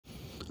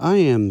I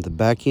am the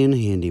back-end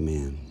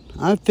handyman.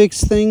 I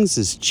fix things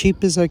as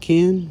cheap as I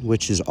can,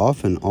 which is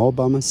often all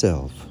by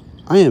myself.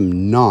 I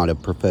am not a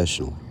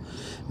professional.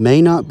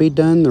 May not be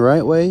done the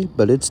right way,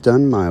 but it's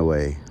done my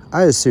way.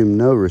 I assume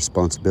no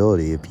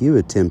responsibility if you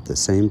attempt the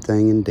same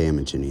thing and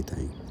damage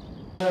anything.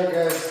 Alright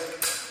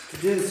guys, to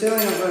do the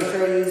ceiling I'm going to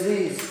try to use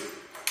these.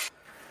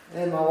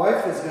 And my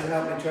wife is going to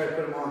help me try to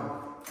put them on.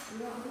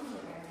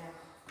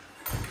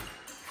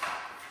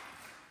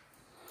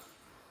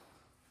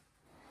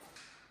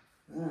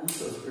 This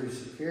feels pretty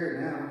secure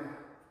now.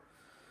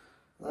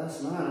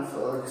 Last night I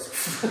felt like it was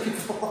fucking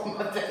fall on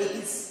my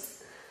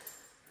face.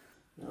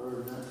 No,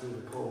 we're not through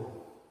the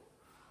pole.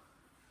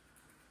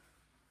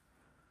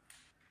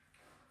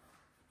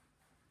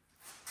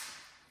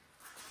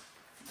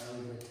 I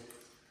would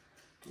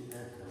do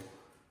that though.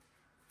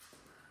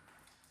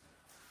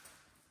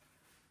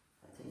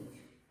 I think.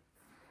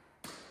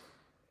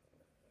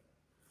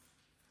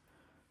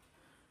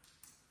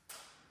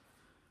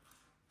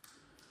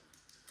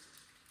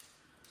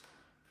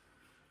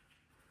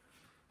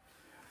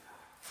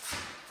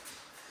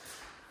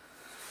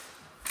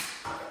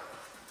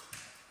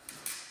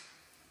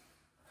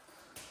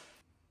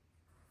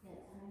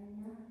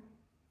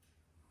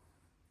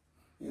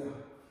 Yeah.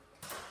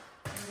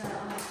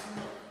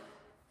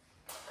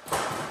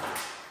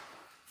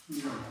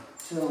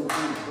 Tell them to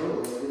go a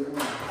little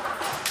bit.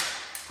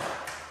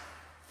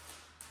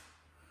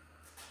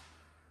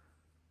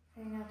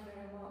 Hang out there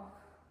and walk.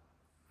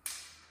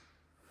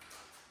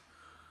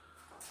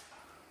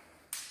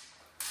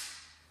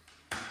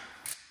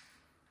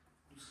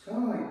 It's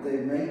kind of like they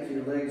make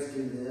your legs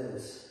do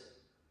this.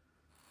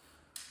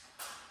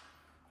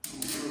 I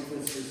don't know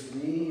if it's just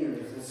me or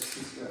if it's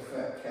just got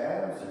fat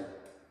calves or.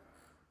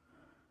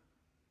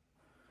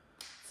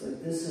 It's like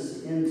this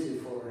is into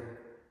for.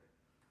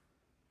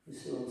 You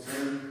see what I'm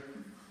saying?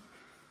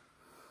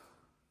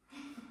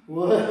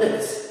 What?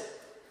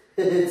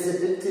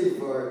 It's into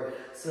for.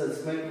 So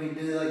it's making me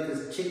do like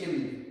this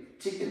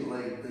chicken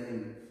leg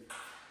thing.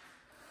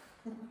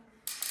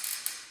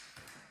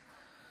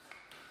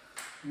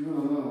 No,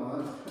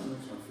 that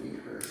makes my feet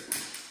hurt.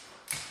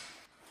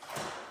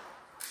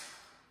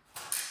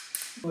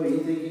 What, you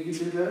think you could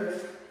do better?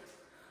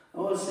 I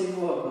want to see you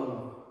walk on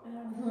them. I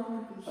don't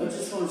want to be I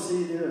just want to see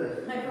you do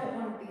it. I don't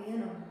want to be in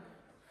them.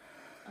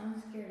 I'm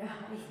scared of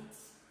heights.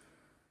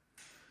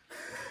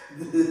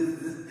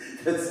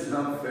 That's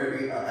not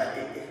very high.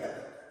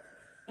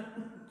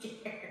 I'm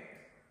scared.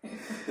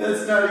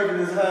 That's not even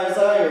as high as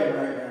I am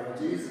right now.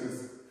 Jesus.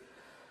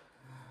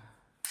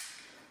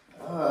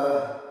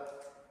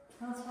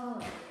 How tall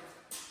are you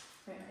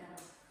right now?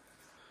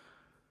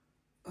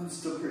 I'm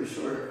still pretty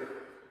short.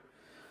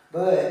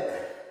 But,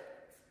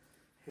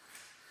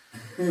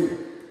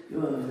 you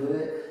want to do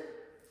it?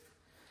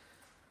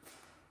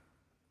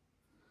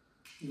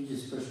 You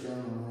just push down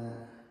on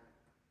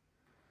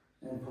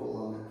that and pull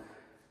on it.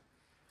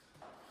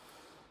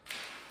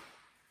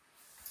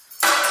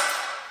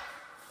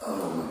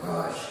 Oh my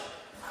gosh.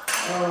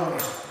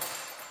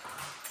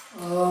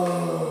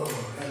 Oh,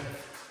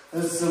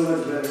 that's so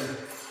much better.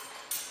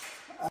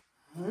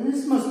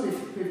 This must be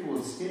for people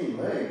with skinny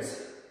legs.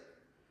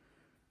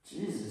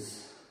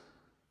 Jesus.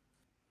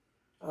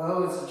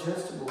 Oh, it's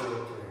adjustable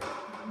right there.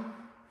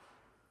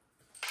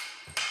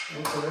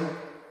 Okay.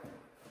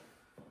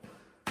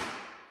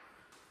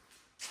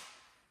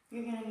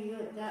 You're going to do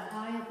it that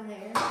high up in the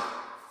air?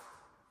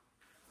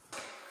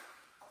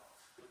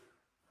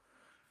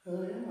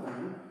 Oh yeah, I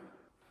am.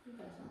 You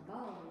got some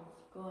balls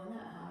going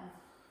that high.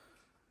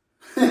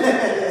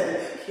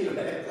 You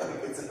act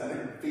like it's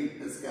 100 feet in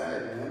the sky,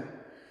 man.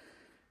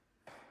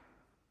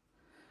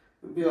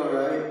 We'll be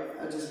alright.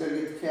 I just gotta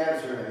get the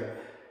calves right.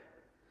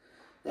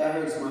 That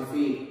hurts my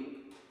feet.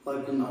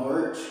 Like in the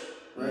arch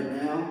right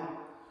now.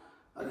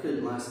 I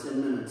couldn't last 10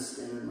 minutes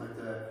standing like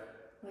that.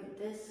 Like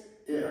this?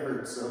 It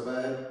hurts so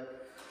bad.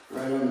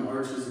 Right on the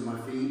arches of my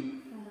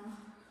feet.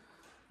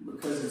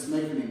 Because it's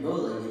making me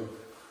bow-legged.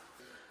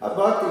 I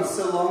bought these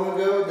so long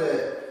ago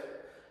that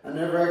I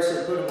never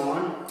actually put them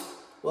on.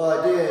 Well,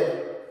 I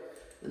did.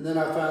 And then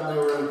I found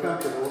they were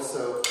uncomfortable,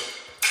 so.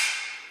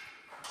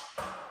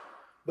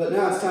 But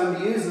now it's time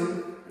to use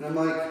them. And I'm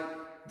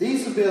like,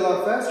 these would be a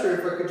lot faster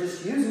if I could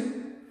just use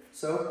them.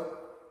 So,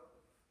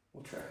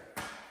 we'll try.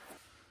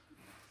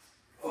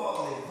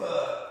 Holy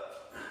fuck.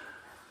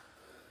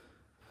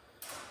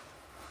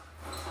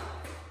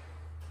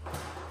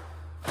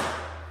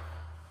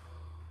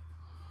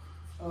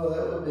 Oh,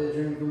 that would be a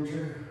dream come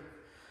true.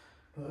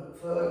 But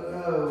fuck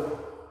no.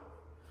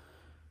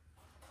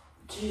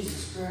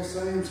 Jesus Christ, I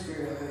am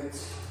scared of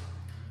heights.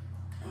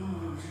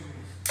 Oh, jeez.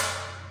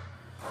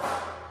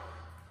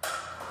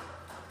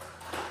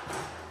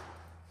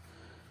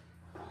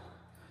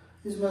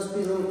 These must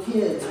be little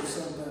kids or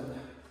something.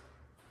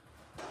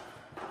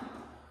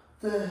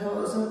 What the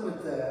hell is up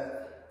with that?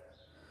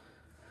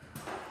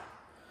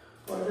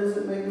 Why does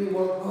it make me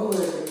walk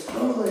bow-legged?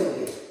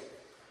 Bow-legged.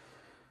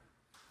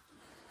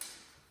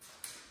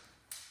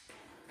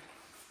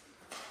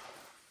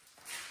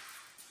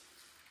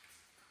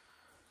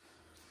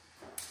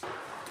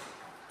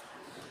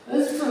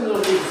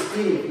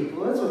 skinny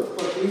people. That's what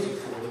the fuck these are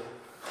for.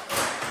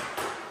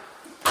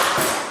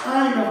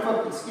 I ain't no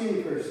fucking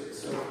skinny person,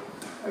 so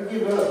I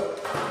give up.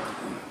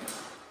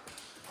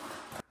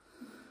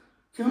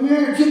 Come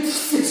here and get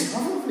these things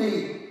off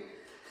me.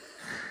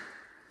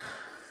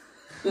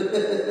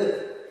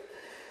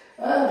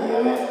 Ah,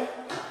 damn it.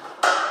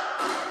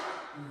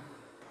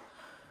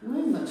 You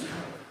ain't much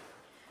fun.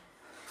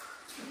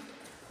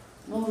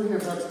 I'm over here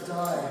about to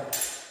die.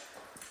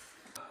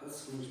 That's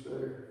so much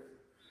better.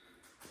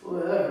 Boy,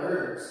 that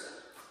hurts.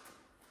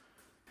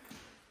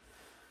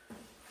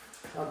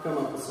 I'll come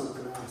up with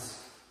something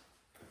else.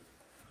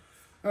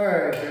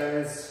 Alright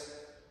guys,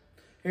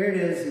 here it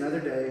is, another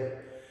day,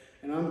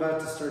 and I'm about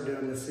to start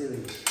doing the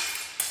ceiling.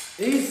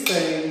 These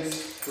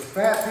things, for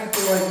fat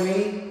people like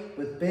me,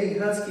 with big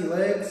husky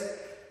legs,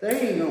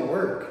 they ain't gonna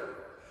work.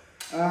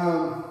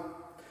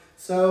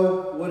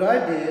 So what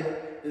I did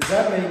is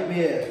I made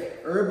me an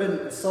urban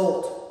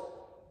assault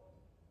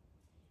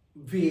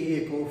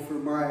vehicle for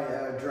my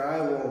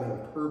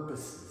drywalling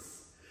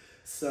purposes.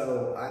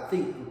 So I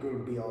think we're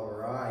gonna be all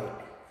right.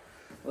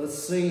 Let's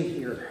see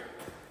here.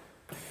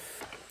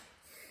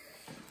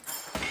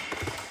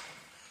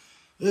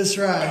 This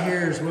right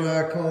here is what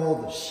I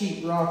call the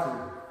sheet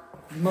rocker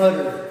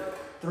Mutter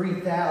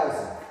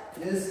 3000.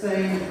 This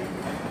thing,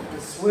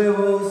 it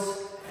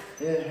swivels,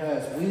 it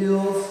has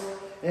wheels,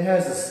 it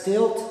has a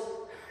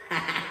stilt.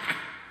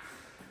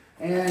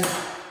 And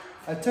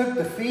I took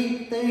the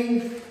feet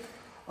thing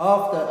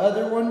off the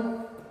other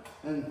one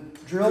and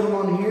drilled them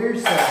on here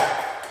so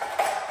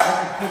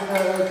I can put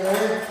that right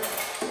there.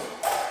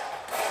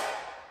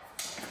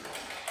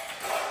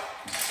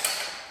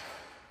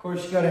 Of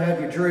course, you gotta have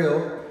your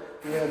drill.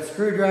 We have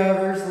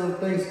screwdrivers, little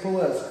things to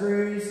pull out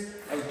screws.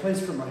 I have a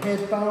place for my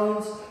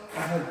headphones.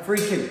 I have a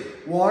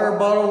freaking water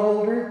bottle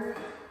holder.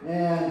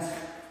 And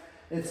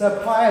it's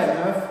up high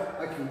enough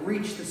I can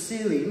reach the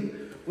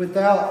ceiling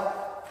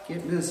without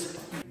getting this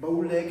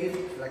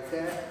bow-legged like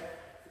that.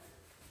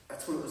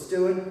 That's what it was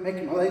doing,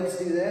 making my legs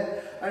do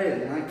that. I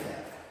didn't like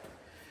that.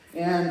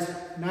 And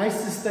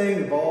nicest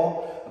thing of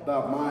all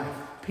about my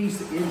piece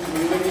of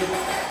ingenuity,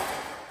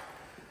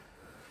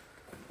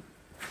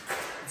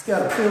 it's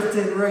got a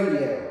built-in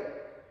radio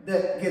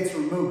that gets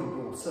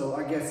removable. So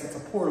I guess it's a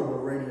portable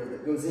radio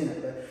that goes in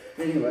it.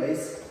 But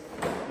anyways,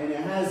 and it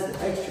has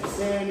the extra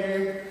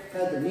sander,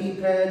 had the knee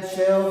pad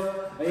shelf.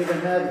 I even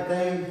had a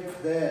thing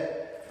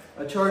that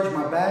I charge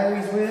my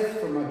batteries with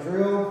for my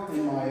drill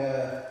and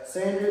my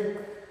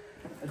sander.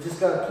 I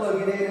just got to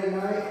plug it in at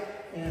night,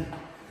 and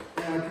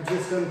then I can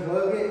just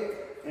unplug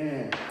it,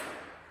 and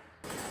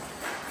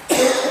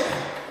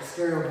the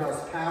stereo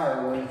has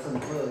power when it's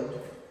unplugged.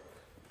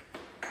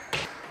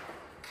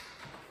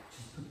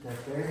 Just put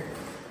that there.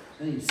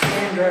 Then you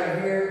stand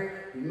right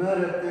here, you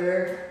mud up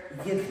there, you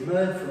get the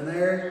mud from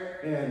there,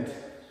 and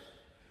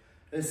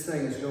this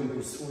thing is going to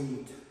be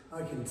sweet.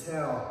 I can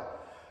tell.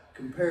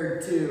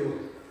 Compared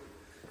to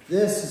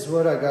this is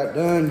what I got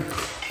done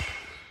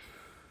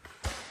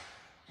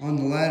on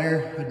the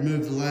ladder. I'd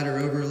move the ladder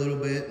over a little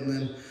bit, and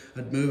then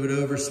I'd move it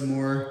over some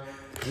more.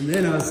 And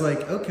then I was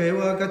like, okay,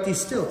 well, I got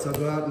these stilts. I'll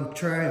go out and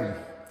try them.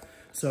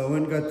 So I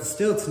went and got the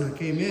stilts, and I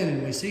came in,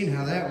 and we seen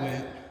how that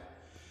went.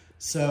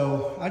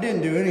 So I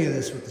didn't do any of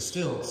this with the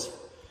stilts,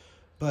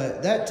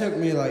 but that took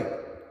me like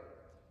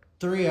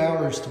 3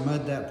 hours to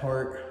mud that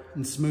part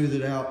and smooth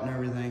it out and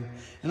everything.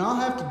 And I'll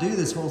have to do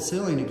this whole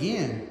ceiling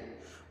again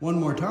one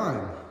more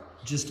time,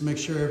 just to make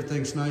sure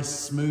everything's nice,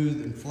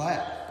 smooth, and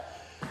flat.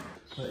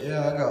 But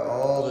yeah, I got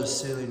all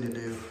this ceiling to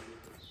do.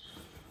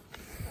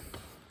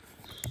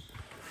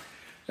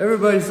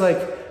 Everybody's like,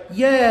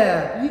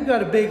 yeah, you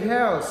got a big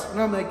house.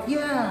 And I'm like,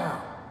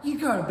 yeah, you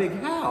got a big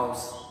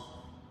house.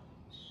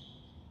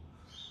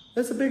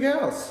 That's a big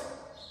house.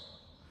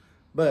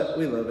 But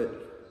we love it.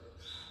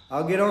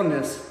 I'll get on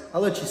this.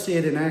 I'll let you see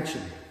it in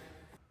action.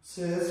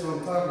 See, that's what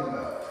I'm talking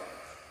about.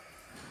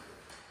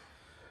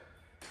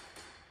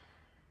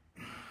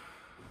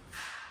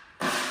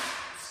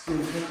 It's going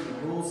to take the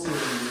whole ceiling.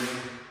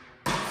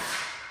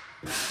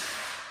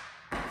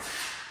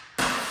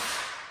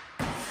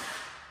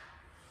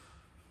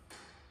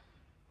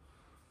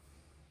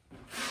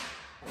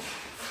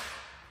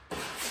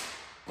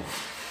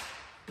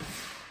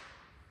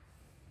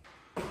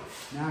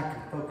 Now I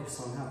can focus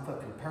on how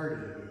fucking party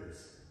it is.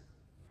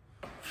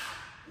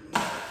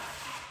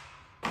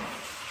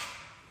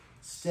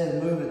 Instead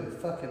of moving the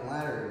fucking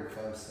ladder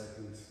every 5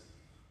 seconds.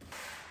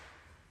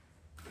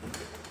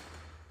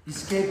 You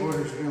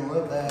skateboarders are gonna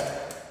love that.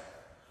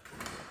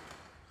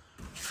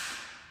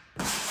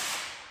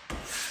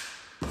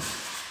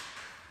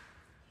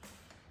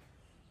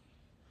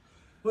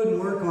 Wouldn't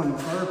work on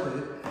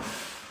carpet,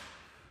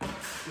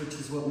 which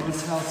is what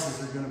most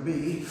houses are gonna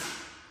be.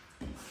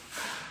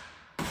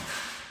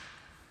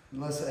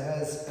 Unless it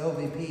has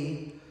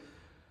LVP,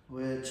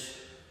 which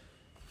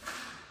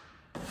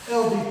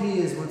LVP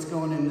is what's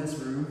going in this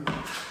room.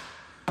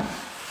 We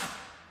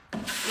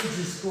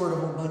just scored a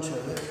whole bunch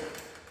of it.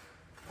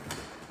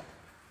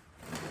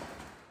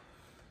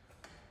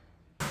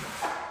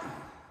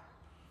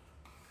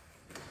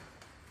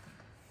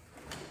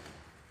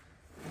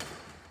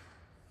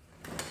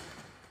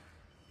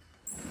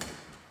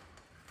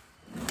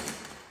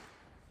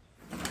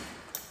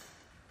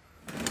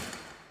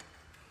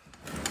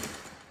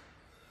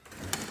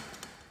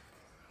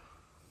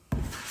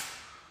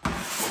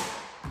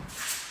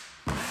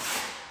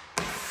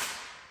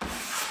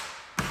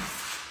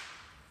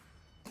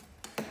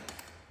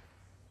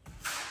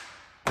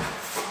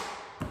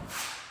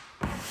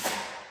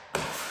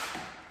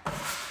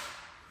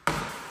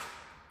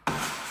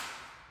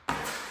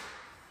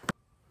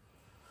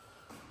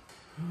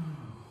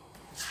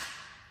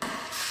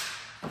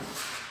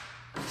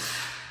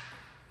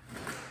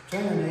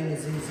 Kind of ain't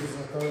as easy as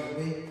I thought it would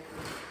be.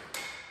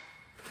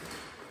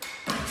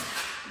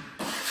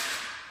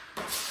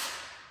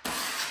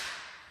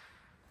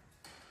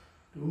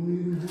 Don't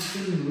even have to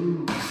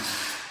move.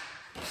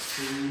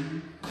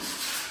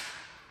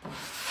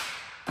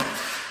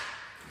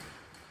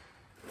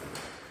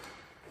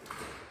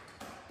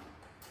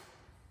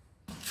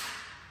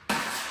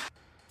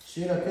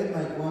 Shit, I could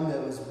make one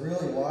that was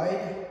really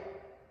wide,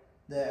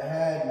 that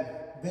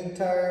had big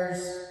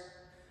tires,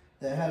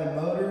 that had a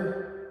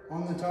motor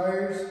on the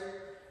tires,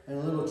 and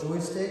a little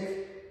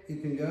joystick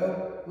you can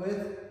go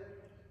with.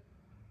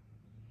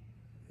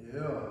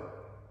 Yeah.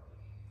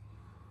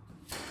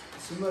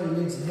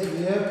 Somebody needs to hit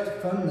me up to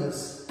fund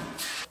this.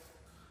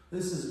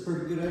 This is a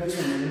pretty good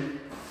idea, man.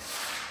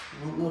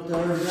 I don't know if they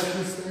already got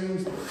these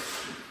things, but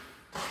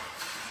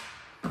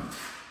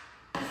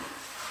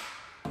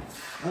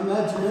I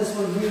imagine this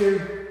one here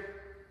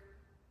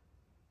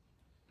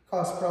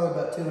costs probably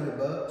about 200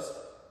 bucks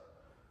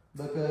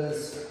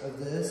because of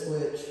this,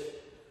 which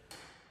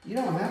you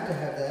don't have to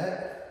have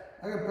that.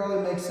 I could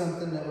probably make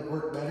something that would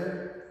work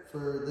better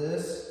for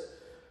this,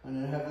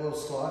 and then have little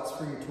slots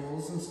for your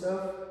tools and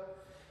stuff.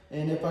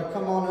 And if I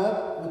come on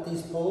up with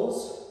these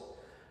poles,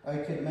 I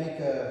could make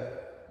a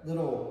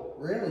little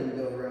railing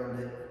go around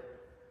it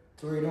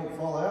to where you don't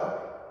fall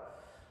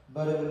out.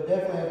 But it would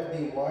definitely have to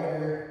be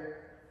wider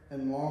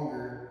and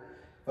longer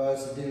if I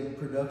was to do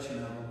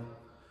production of them.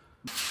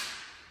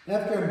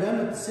 After I'm done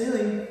with the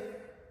ceiling,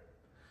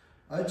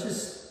 I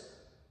just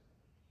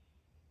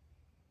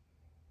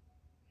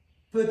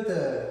put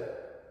the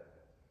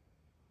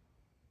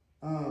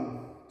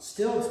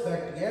stilts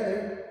back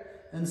together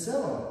and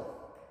sell them.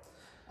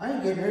 I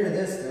ain't getting rid of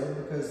this though,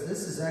 because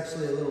this is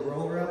actually a little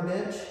roll around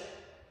bench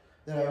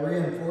that I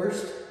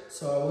reinforced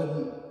so I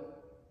wouldn't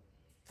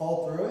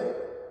fall through it.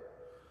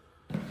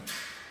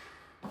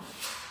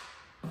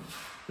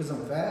 Because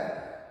I'm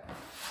fat.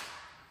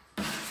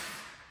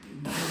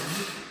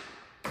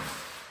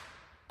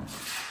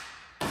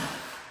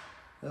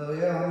 Oh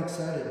yeah, I'm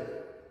excited.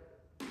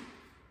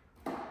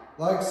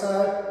 Like,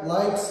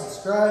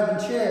 subscribe,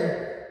 and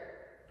share.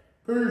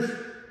 Peace.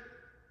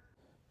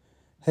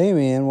 Hey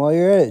man, while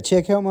you're at it,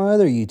 check out my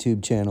other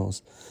YouTube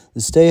channels.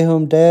 The Stay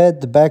Home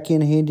Dad, the Back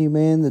End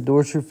Handyman, the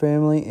Dorcher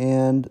Family,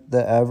 and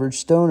the Average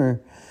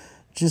Stoner.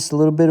 Just a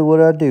little bit of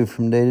what I do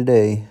from day to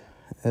day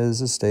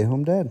as a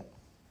stay-home dad.